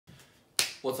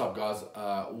What's up, guys?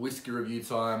 Whiskey review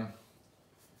time.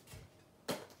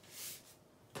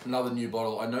 Another new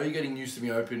bottle. I know you're getting used to me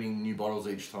opening new bottles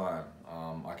each time.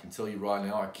 I can tell you right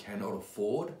now, I cannot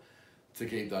afford to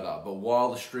keep that up. But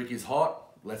while the streak is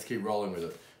hot, let's keep rolling with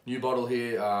it. New bottle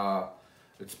here.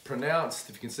 It's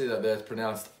pronounced, if you can see that there, it's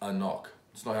pronounced AnCnoc.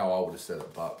 It's not how I would have said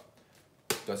it, but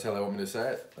that's how they want me to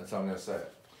say it. That's how I'm going to say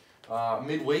it.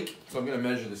 Midweek, so I'm going to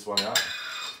measure this one out.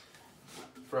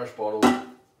 Fresh bottle.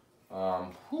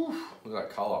 Look at that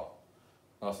colour.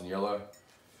 Nice and yellow.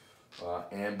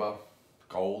 Amber.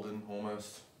 Golden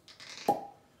almost.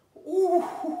 Ooh,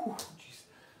 jeez.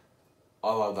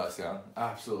 I love that sound.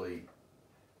 Absolutely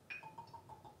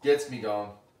gets me going.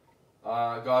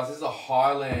 Guys, this is a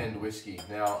Highland whiskey.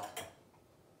 Now,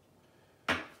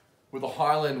 with a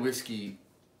Highland whiskey,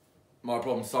 my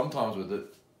problem sometimes with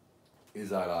it is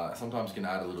that sometimes you can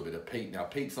add a little bit of peat. Now,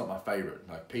 peat's not my favourite.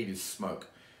 Like, peat is smoke.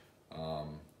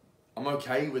 I'm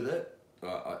okay with it,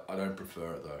 but I don't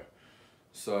prefer it though.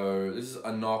 So this is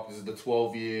AnCnoc. This is the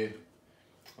 12-year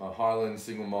Highland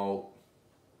single malt.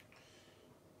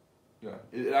 Yeah,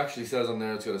 it actually says on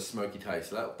there it's got a smoky taste.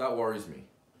 So that worries me.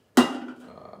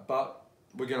 But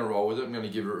we're gonna roll with it. I'm gonna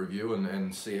give it a review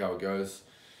and see how it goes.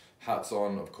 Hats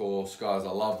on, of course, guys.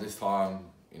 I love this time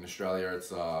in Australia.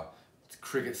 It's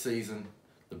cricket season.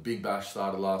 The Big Bash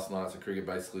started last night, so cricket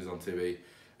basically is on TV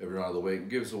every night of the week.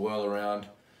 Give us a whirl around.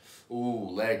 Ooh,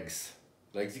 legs.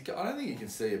 Legs. I don't think you can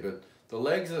see it, but the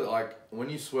legs are like, when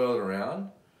you swirl it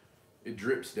around, it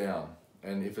drips down.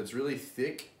 And if it's really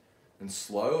thick and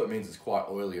slow, it means it's quite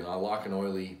oily. And I like an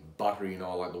oily, buttery,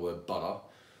 I like the word butter,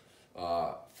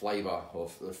 flavor or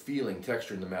the feeling,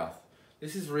 texture in the mouth.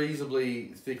 This is reasonably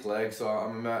thick legs, so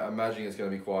I'm imagining it's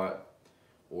going to be quite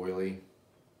oily.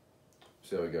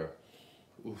 So there we go.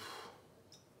 Oof.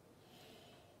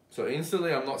 So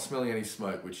instantly I'm not smelling any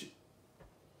smoke, which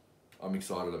I'm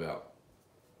excited about.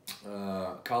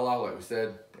 Colour, like we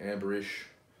said, amberish.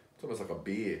 It's almost like a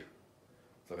beer.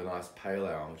 It's like a nice pale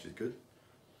ale, which is good.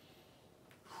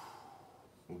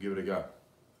 We'll give it a go.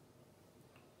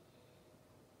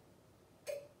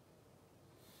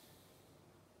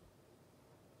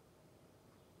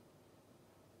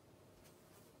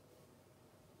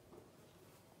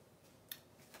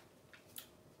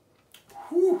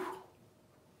 Whew.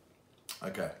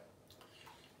 Okay.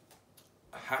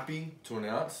 Happy to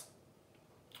announce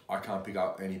I can't pick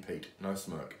up any peat, no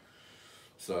smoke.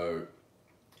 So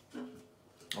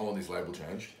I want this label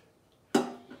changed.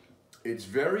 It's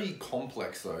very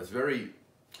complex though. It's very,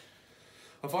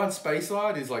 I find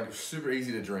Speyside is like super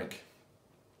easy to drink.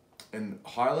 And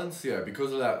Highlands, yeah,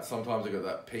 because of that, sometimes I got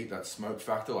that peat, that smoke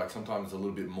factor, like sometimes it's a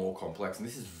little bit more complex. And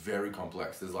this is very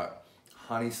complex. There's like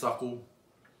honeysuckle.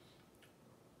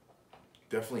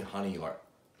 Definitely honey, like,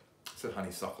 I said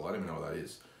honeysuckle, I don't even know what that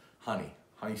is. Honey.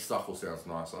 Honeysuckle sounds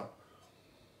nicer.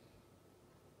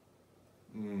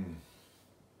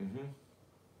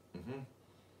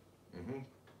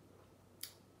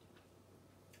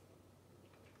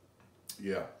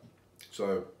 Yeah.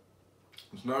 So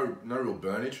there's no real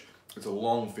burnage. It's a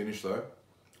long finish though,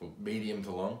 or medium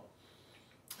to long.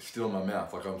 Still in my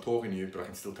mouth, like I'm talking to you, but I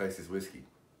can still taste this whiskey.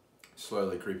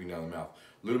 Slowly creeping down the mouth.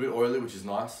 A little bit oily, which is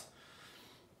nice.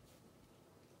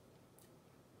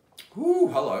 Ooh,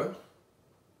 hello.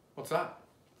 What's that?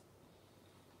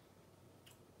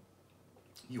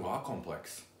 You are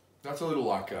complex. That's a little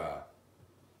like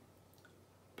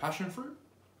passion fruit.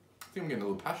 I think I'm getting a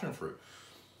little passion fruit.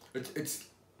 It's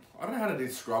I don't know how to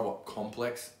describe what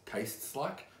complex tastes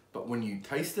like, but when you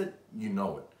taste it, you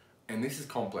know it. And this is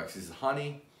complex. This is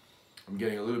honey. I'm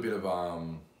getting a little bit of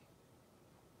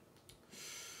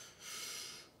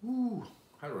ooh,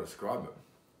 how do I describe it?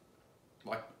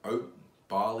 Like oat,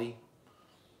 barley,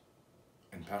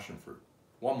 and passion fruit.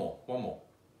 One more.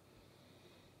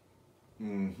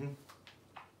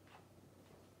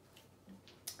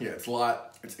 Yeah, it's light,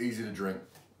 it's easy to drink.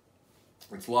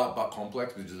 It's light but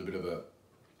complex, which is a bit of a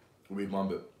weird one,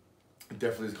 but it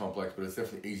definitely is complex, but it's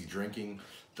definitely easy drinking.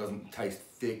 It doesn't taste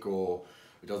thick, or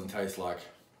it doesn't taste like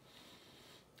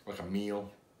a meal.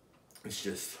 It's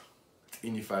just, it's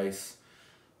in your face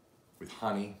with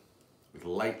honey. With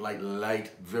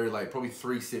very late, probably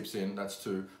 3 sips in, that's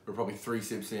 2, but probably 3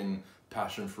 sips in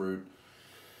passion fruit.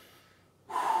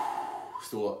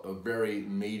 Still a very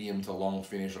medium to long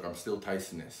finish, like I'm still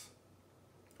tasting this,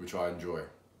 which I enjoy.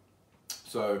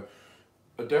 So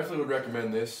I definitely would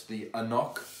recommend this, the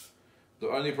AnCnoc. The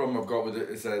only problem I've got with it,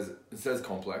 it says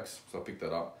complex, so I picked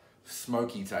that up.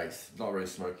 Smoky taste, not very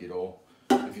smoky at all.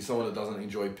 If you're someone that doesn't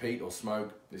enjoy peat or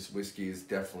smoke, this whiskey is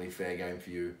definitely fair game for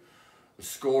you. The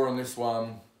score on this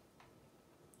one,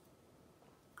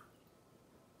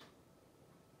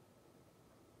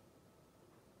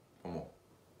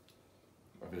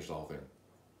 finish the whole thing.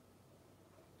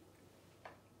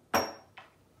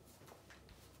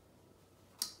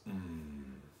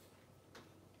 Mm.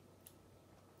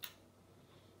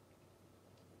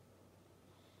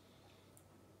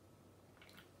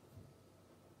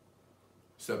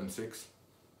 7.6,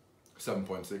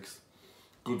 7.6.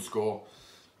 Good score.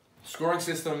 Scoring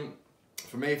system,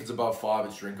 for me, if it's above 5,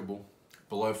 it's drinkable.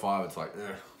 Below 5, it's like,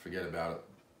 ugh, forget about it.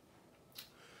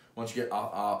 Once you get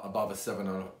above a 7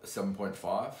 or a 7.5,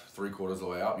 3/4 of the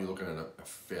way up, you're looking at a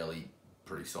fairly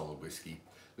pretty solid whiskey.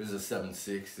 This is a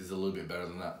 7.6. This is a little bit better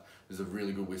than that. This is a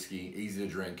really good whiskey, easy to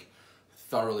drink.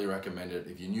 Thoroughly recommend it.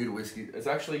 If you're new to whiskey, it's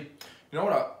actually, you know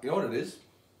what it is?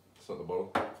 It's not the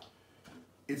bottle.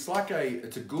 It's like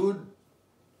it's a good,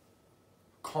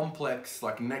 complex,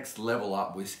 like next level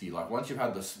up whiskey. Like once you've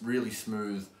had this really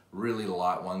smooth, really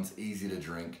light ones, easy to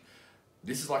drink,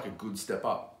 this is like a good step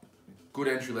up. Good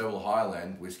entry level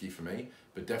Highland whiskey for me,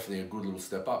 but definitely a good little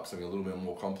step up. Something a little bit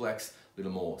more complex, a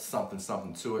little more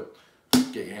something to it.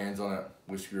 Get your hands on it.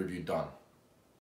 Whiskey review done.